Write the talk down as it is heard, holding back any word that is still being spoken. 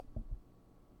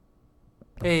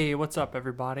Hey, what's up,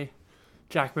 everybody?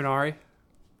 Jack Minari.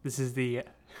 This is the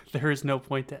There is no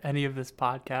point to any of this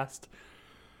podcast.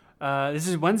 This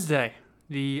is Wednesday,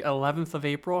 the 11th of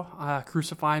April.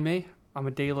 Crucify me. I'm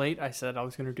a day late. I said I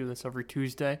was going to do this every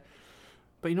Tuesday.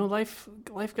 But life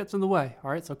gets in the way, all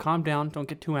right? So calm down. Don't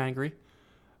get too angry.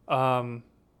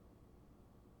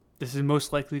 This is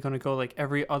most likely going to go like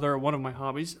every other one of my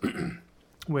hobbies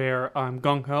where I'm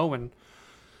gung-ho and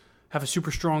have a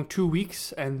super strong 2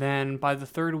 weeks, and then by the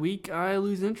third week, I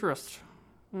lose interest.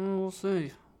 We'll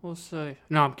see.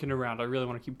 No, I'm kidding around. I really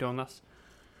want to keep doing this.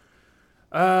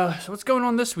 So what's going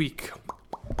on this week?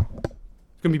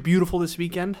 It's going to be beautiful this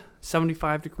weekend.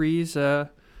 75 degrees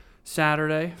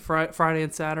Saturday, Friday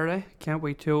and Saturday. Can't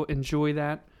wait to enjoy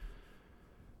that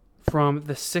from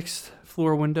the 6th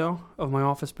floor window of my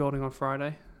office building on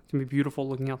Friday. It's going to be beautiful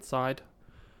looking outside.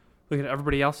 Looking at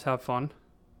everybody else have fun.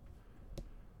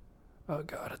 Oh,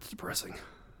 God, it's depressing.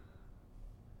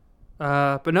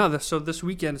 But no, so this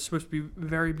weekend is supposed to be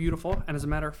very beautiful. And as a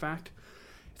matter of fact,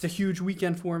 it's a huge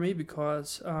weekend for me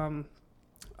because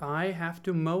I have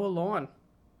to mow a lawn.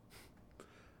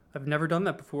 I've never done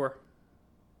that before.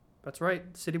 That's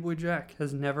right. City Boy Jack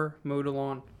has never mowed a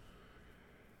lawn.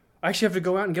 I actually have to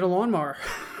go out and get a lawnmower,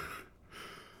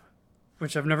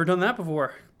 which I've never done that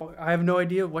before. I have no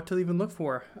idea what to even look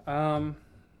for.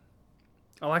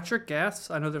 Electric, gas,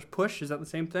 I know there's push. Is that the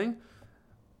same thing?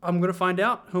 I'm going to find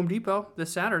out. Home Depot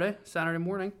this Saturday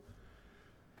morning.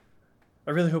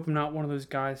 I really hope I'm not one of those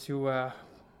guys who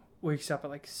wakes up at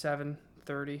like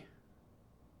 7:30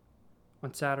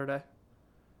 on Saturday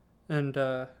and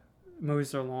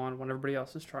mows their lawn when everybody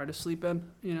else is trying to sleep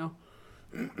in,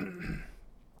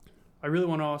 I really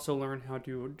want to also learn how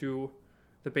to do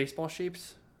the baseball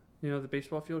shapes, the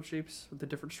baseball field shapes with the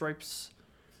different stripes.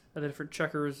 The different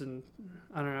checkers, and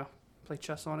I don't know, play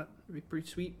chess on it. It'd be pretty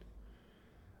sweet.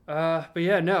 But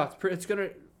yeah, no, it's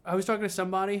gonna. I was talking to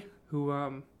somebody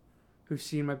who's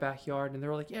seen my backyard, and they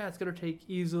were like, "Yeah, it's gonna take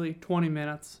easily 20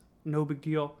 minutes. No big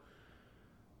deal.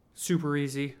 Super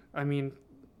easy. I mean,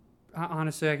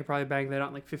 honestly, I could probably bang that out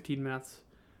in like 15 minutes.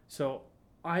 So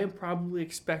I am probably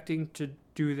expecting to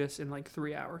do this in like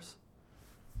 3 hours."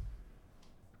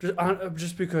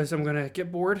 Just because I'm going to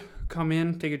get bored, come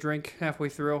in, take a drink halfway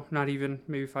through, not even,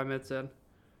 maybe 5 minutes in.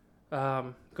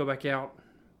 Go back out,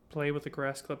 play with the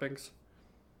grass clippings.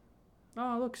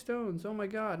 Oh, look, stones. Oh my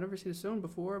God, never seen a stone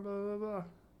before, blah, blah, blah.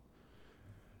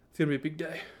 It's going to be a big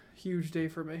day. Huge day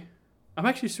for me. I'm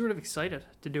actually sort of excited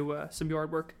to do some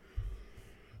yard work.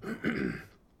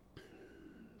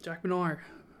 Jack Menard,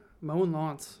 mowing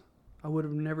lawns. I would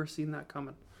have never seen that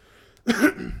coming.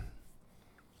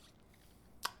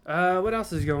 What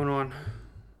else is going on?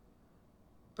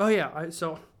 Oh yeah,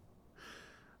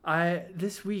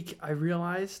 this week I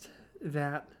realized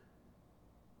that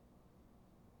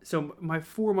my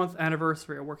 4-month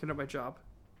anniversary of working at my job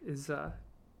is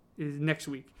next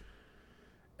week.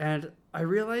 And I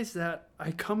realized that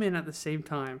I come in at the same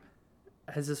time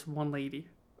as this one lady,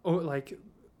 like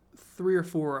 3 or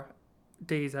 4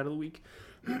 days out of the week.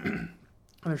 And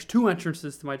there's 2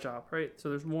 entrances to my job, right? So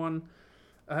there's one.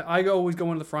 I always go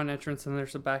into the front entrance, and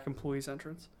there's the back employees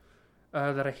entrance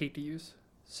that I hate to use.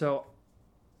 So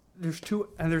there's 2,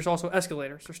 and there's also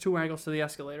escalators. There's 2 angles to the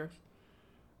escalators.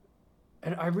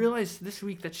 And I realized this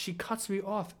week that she cuts me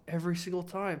off every single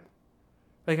time.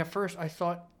 Like at first I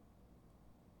thought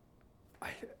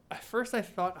I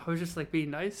was just like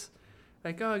being nice.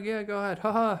 Like, oh yeah, go ahead.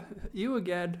 Haha, you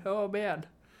again. Oh man.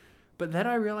 But then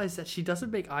I realized that she doesn't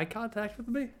make eye contact with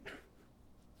me.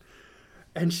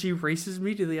 And she races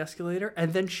me to the escalator,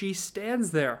 and then she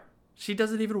stands there. She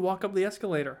doesn't even walk up the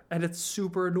escalator, and it's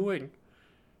super annoying.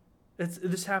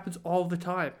 This happens all the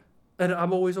time, and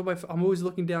I'm always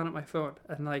looking down at my phone,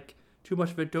 and like too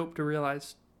much of a dope to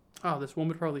realize, oh, this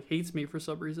woman probably hates me for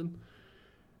some reason.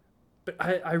 But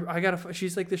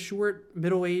she's like this short,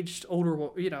 middle-aged, older,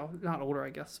 not older, I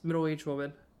guess, middle-aged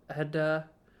woman, and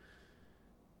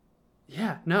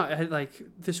yeah, no,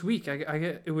 this week,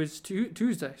 it was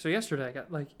Tuesday, so yesterday I got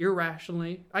like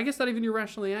irrationally, I guess not even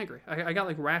irrationally angry. I got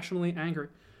like rationally angry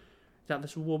that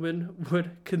this woman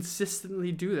would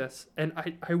consistently do this, and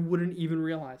I wouldn't even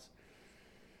realize.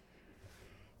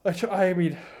 I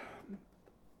mean,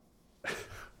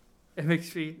 it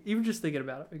makes me, even just thinking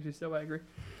about it, makes me so angry.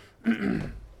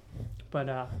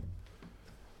 But,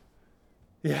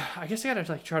 yeah, I guess I gotta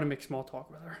like try to make small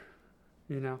talk with her.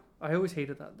 I always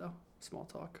hated that though. Small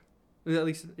talk, at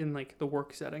least in like the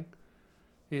work setting.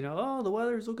 Oh, the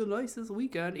weather's looking nice this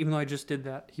weekend, even though I just did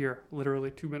that here literally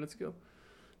 2 minutes ago,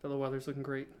 that the weather's looking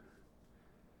great.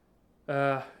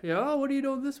 Oh, what are you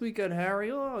doing this weekend,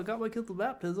 Harry? Oh, I got my kid's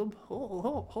baptism.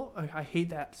 I hate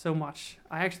that so much.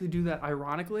 I actually do that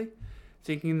ironically,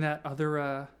 thinking that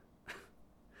other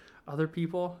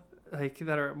people like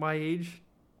that are at my age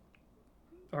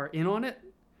are in on it,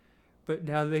 but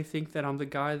now they think that I'm the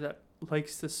guy that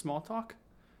likes this small talk.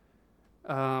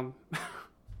 Um,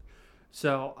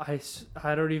 so I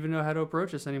don't even know how to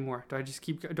approach this anymore. Do I just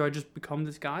become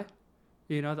this guy,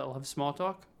 that loves small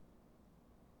talk?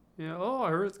 Oh, I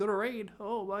heard it's gonna rain.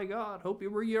 Oh my God, hope you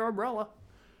bring your umbrella.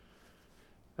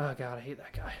 Oh God, I hate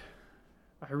that guy.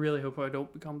 I really hope I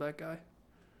don't become that guy.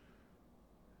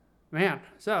 Man,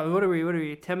 so what are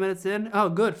we 10 minutes in? Oh,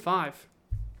 good, 5.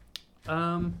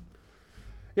 Yeah,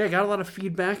 I got a lot of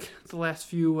feedback the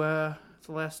last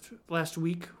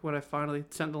week when I finally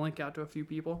sent the link out to a few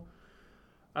people.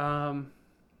 A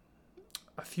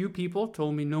few people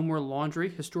told me no more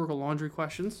historical laundry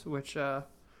questions, which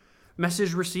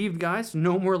message received, guys.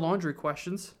 No more laundry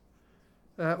questions.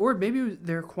 Or maybe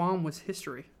their qualm was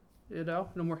history. No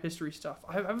more history stuff.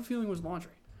 I have a feeling it was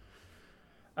laundry.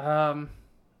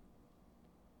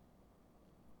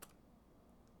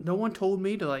 No one told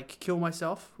me to kill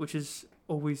myself, which is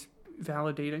always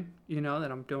validating,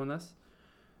 that I'm doing this.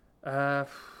 A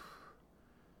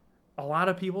lot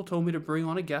of people told me to bring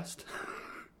on a guest,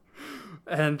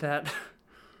 and that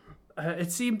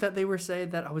it seemed that they were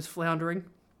saying that I was floundering,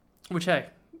 which, hey,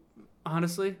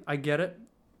 honestly, I get it.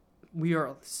 We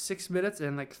are 6 minutes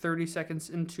and 30 seconds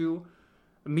into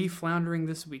me floundering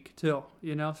this week, too,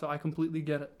 so I completely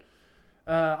get it.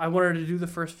 I wanted to do the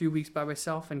first few weeks by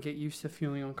myself and get used to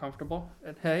feeling uncomfortable.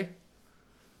 And hey,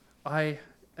 I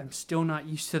am still not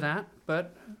used to that,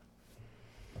 but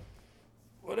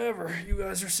whatever. You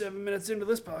guys are 7 minutes into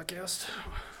this podcast.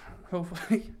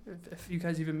 Hopefully, if you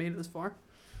guys even made it this far.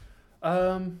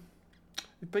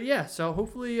 But yeah, so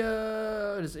hopefully,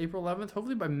 it is April 11th.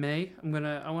 Hopefully by May,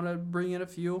 I want to bring in a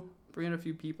few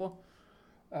people.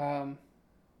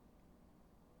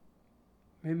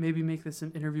 Maybe make this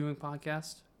an interviewing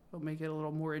podcast. It'll make it a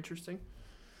little more interesting.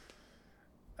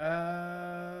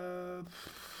 Jeez.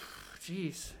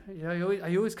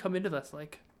 I always come into this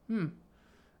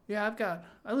yeah,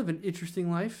 I live an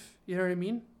interesting life. You know what I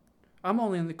mean? I'm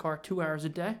only in the car 2 hours a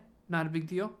day. Not a big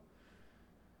deal.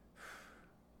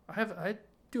 I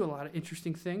do a lot of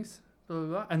interesting things. Blah, blah,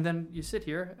 blah. And then you sit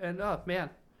here and, oh,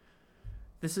 man,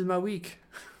 this is my week.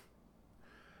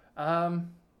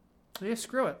 Yeah,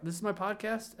 screw it. This is my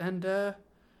podcast, and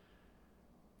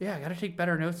yeah, I gotta take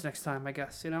better notes next time, I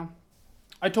guess,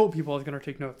 I told people I was gonna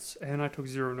take notes, and I took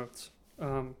 0 notes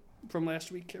from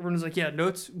last week. Everyone was like, yeah,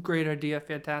 notes, great idea,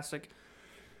 fantastic.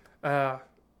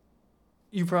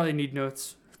 You probably need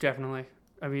notes, definitely.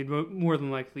 I mean, more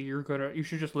than likely, you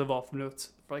should just live off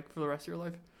notes, for the rest of your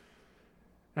life.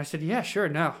 And I said, yeah, sure,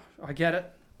 no, I get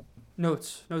it.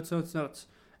 Notes.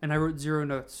 And I wrote 0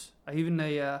 notes. I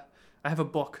have a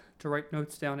book to write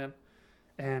notes down in,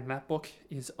 and that book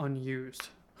is unused.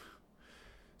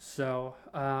 So,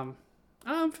 I'm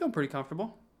feeling pretty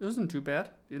comfortable. It wasn't too bad,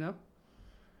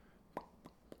 But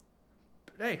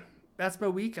hey, that's my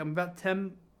week. I'm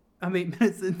 8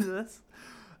 minutes into this,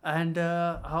 and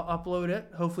I'll upload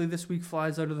it. Hopefully this week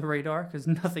flies under the radar, because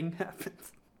nothing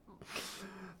happens.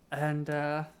 And,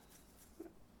 yeah,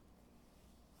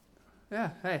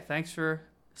 hey, thanks for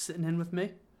sitting in with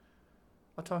me.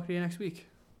 I'll talk to you next week.